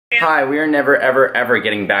Hi, we are never ever ever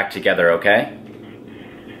getting back together, okay?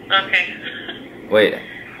 Okay. Wait.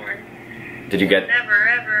 Did you get... Never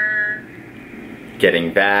ever.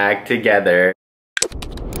 Getting back together.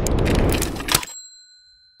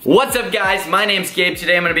 What's up guys, my name's Gabe.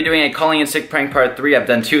 Today I'm going to be doing a calling in sick prank part 3. I've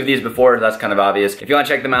done 2 of these before, that's kind of obvious. If you want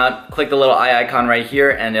to check them out, click the little eye icon right here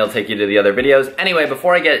and it'll take you to the other videos. Anyway,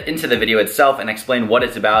 before I get into the video itself and explain what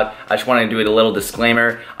it's about, I just want to do a little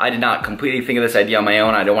disclaimer. I did not completely think of this idea on my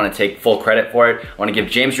own. I don't want to take full credit for it. I want to give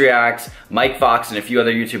James Reacts, Mike Fox, and a few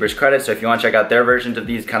other YouTubers credit, so if you want to check out their versions of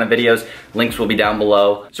these kind of videos, links will be down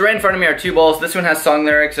below. So right in front of me are 2 bowls. This one has song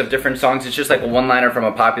lyrics of different songs. It's just like a one-liner from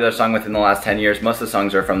a popular song within the last 10 years. Most of the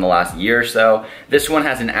songs are from the last year or so. This one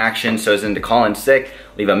has an action, so it's into call in sick,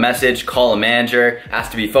 leave a message, call a manager, ask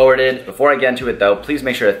to be forwarded. Before I get into it though, please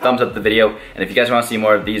make sure to thumbs up the video, and if you guys want to see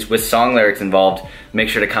more of these with song lyrics involved, make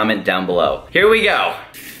sure to comment down below. Here we go.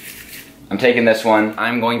 I'm taking this one.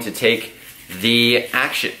 I'm going to take the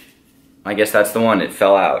action. I guess that's the one, it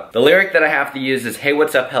fell out. The lyric that I have to use is, hey,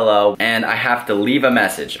 what's up, hello, and I have to leave a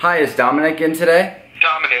message. Hi, is Dominic in today?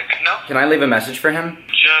 Dominic, no? Can I leave a message for him?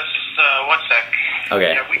 Just, 1 sec.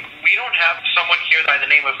 Okay. Yeah, we don't have someone here by the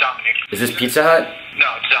name of Dominic. Is this Pizza Hut? No,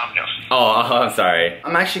 it's Domino's. Oh, I'm sorry.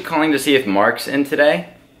 I'm actually calling to see if Mark's in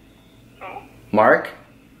today. Who? Mark?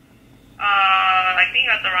 I think you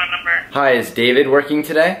got the wrong number. Hi, is David working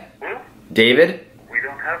today? Who? David? We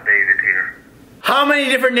don't have David here. How many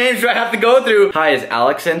different names do I have to go through? Hi, is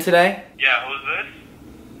Alex in today? Yeah, who's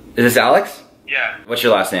this? Is this Alex? Yeah. What's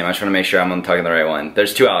your last name? I just want to make sure I'm talking the right one.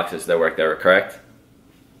 There's 2 Alexes that work there, correct?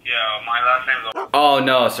 Yeah, my last name's... Oh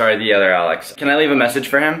no, sorry, the other Alex. Can I leave a message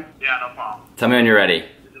for him? Yeah, no problem. Tell me when you're ready.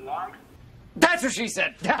 Is it long? That's what she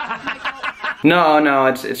said. No,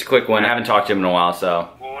 it's a quick one. I haven't talked to him in a while, so.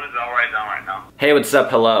 Well, what is I'll write down right now? Hey, what's up,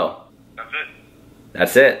 hello? That's it.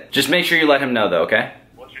 That's it. Just make sure you let him know though, okay?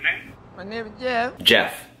 What's your name? My name is Jeff.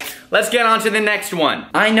 Jeff. Let's get on to the next one.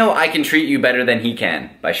 I Know I Can Treat You Better Than He Can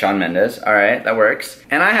by Shawn Mendez. Alright, that works.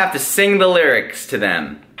 And I have to sing the lyrics to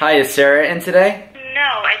them. Hi, is Sarah in today? No,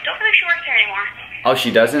 I don't think she works here anymore. Oh,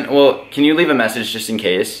 she doesn't? Well, can you leave a message just in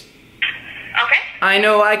case? Okay. I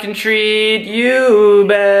know I can treat you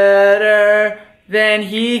better than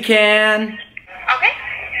he can. Okay.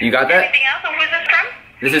 You got that? Anything else? And who is this from?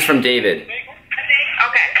 This is from David.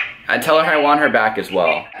 Okay. I tell her I want her back as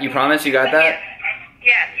well. You promise you got that?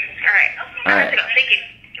 Yes. Alright. Alright. Thank you.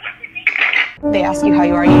 They ask you how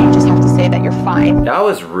you are, you just have to say that you're fine. That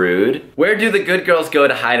was rude. Where do the good girls go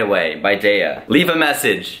to hide away? By Dea. Leave a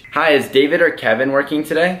message. Hi, is David or Kevin working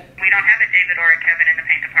today? We don't have a David or a Kevin in the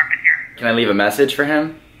paint department here. Can I leave a message for him?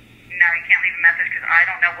 No, you can't leave a message because I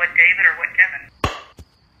don't know what David or what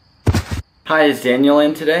Kevin. Hi, is Daniel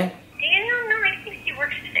in today? Daniel? No, I think he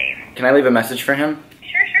works today. Can I leave a message for him?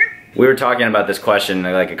 Sure. We were talking about this question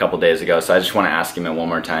like a couple days ago, so I just want to ask him it one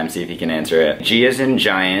more time, see if he can answer it. G is in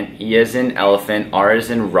giant, E is in elephant, R is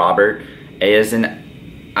in Robert, A is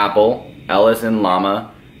in apple, L is in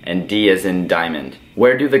llama, and D is in diamond.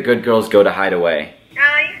 Where do the good girls go to hide away? You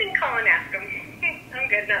can call and ask him. I'm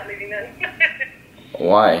good not leaving them.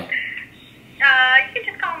 Why? You can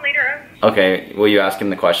just call him later. Okay, will you ask him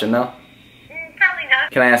the question though? Probably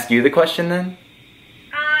not. Can I ask you the question then?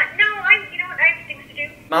 No, you know what, I have things to do.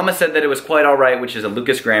 Mama said that it was quite alright, which is a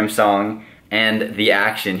Lucas Graham song, and the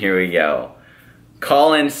action, here we go.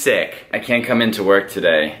 Call in sick. I can't come into work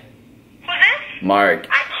today. Who's this? Mark.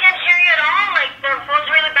 I can't hear you at all. Like, the phone's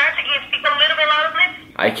really bad, so can you speak a little bit louder,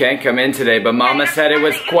 please? I can't come in today, but Mama said it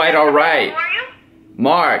was quite alright. Who are you?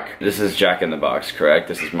 Mark. This is Jack in the Box, correct?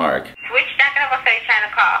 This is Mark. Which Jack in the Box are you trying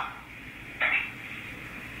to call?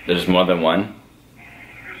 There's more than one?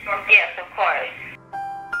 Yes, of course.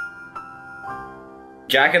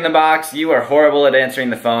 Jack in the Box, you are horrible at answering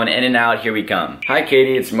the phone. In and out, here we come. Hi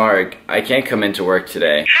Katie, it's Mark. I can't come into work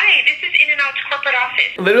today. Hi, this is In and Out's corporate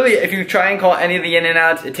office. Literally, if you try and call any of the in and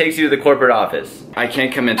outs, it takes you to the corporate office. I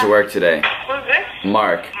can't come into work today. Who's this?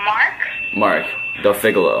 Mark. Mark? Mark. Del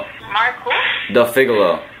Figolo. Mark who? Del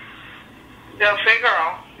Figolo. Del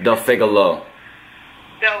Figaro. Del Figolo.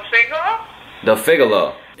 Del Figaro? Del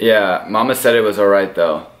Figolo. Yeah, Mama said it was alright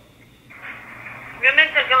though.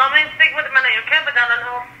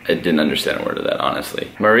 I didn't understand a word of that,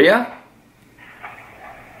 honestly. Maria?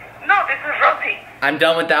 No, this is Rosie. I'm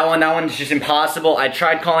done with that one. That one's just impossible. I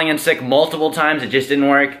tried calling in sick multiple times. It just didn't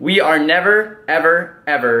work. We are never, ever,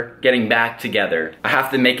 ever getting back together. I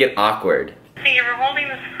have to make it awkward. Hey, you were holding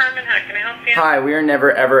this Herman hat. Can I help you? Hi, we are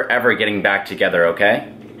never, ever, ever getting back together,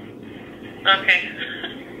 okay?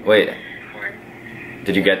 Okay. Wait.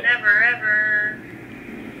 Did you get... Never, ever.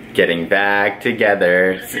 Getting back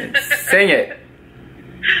together. Sing it.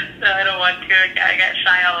 No, I don't want to. I got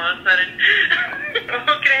shy all of a sudden.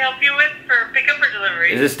 What can I help you with for pickup or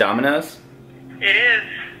delivery? Is this Domino's? It is.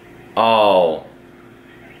 Oh.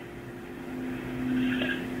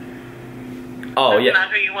 Oh, That's yeah.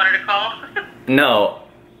 not who you wanted to call? No.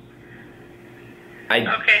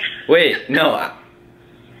 Okay. Wait, no.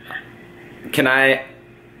 Can I...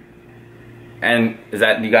 And is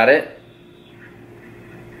that... You got it?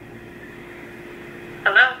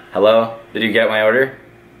 Hello? Hello? Did you get my order?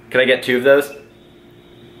 Could I get 2 of those?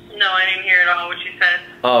 No, I didn't hear at all what you said.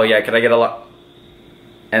 Oh, yeah. Could I get a lot...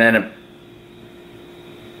 And then a...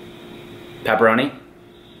 Pepperoni?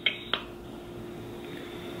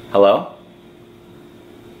 Hello?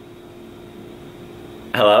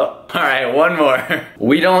 Hello? Alright, one more.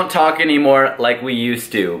 We Don't Talk Anymore Like We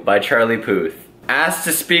Used To by Charlie Puth. Asked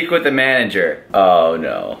to speak with the manager. Oh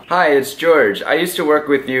no. Hi, it's George. I used to work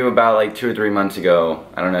with you about like 2 or 3 months ago.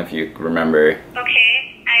 I don't know if you remember.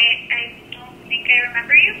 Okay, I don't think I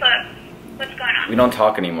remember you, but what's going on? We don't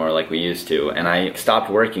talk anymore like we used to, and I stopped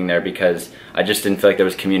working there because I just didn't feel like there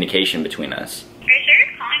was communication between us. Are you sure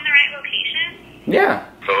you're calling the right location? Yeah.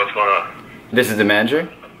 So what's going on? This is the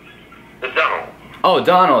manager? It's Donald. Oh,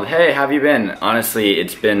 Donald, hey, how have you been? Honestly,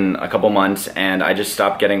 it's been a couple months and I just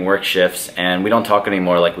stopped getting work shifts and we don't talk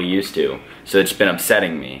anymore like we used to. So it's been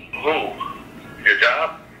upsetting me. Who? Your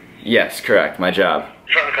job? Yes, correct, my job.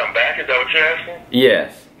 Trying to come back? Is that what you're asking?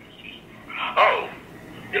 Yes. Oh.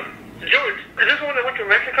 George, is this the one that went to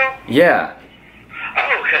Mexico? Yeah.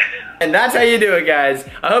 Oh, okay. And that's how you do it, guys.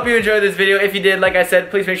 I hope you enjoyed this video. If you did, like I said,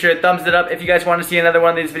 please make sure to thumbs it up. If you guys want to see another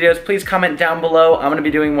one of these videos, please comment down below. I'm going to be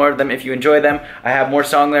doing more of them if you enjoy them. I have more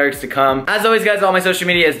song lyrics to come. As always, guys, all my social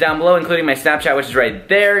media is down below, including my Snapchat, which is right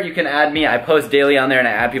there. You can add me. I post daily on there and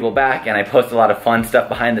I add people back, and I post a lot of fun stuff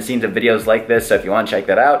behind the scenes of videos like this, so if you want to check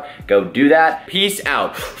that out, go do that. Peace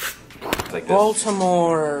out. Like this.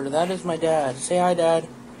 Baltimore, that is my dad. Say hi, Dad.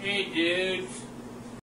 Hey, dude.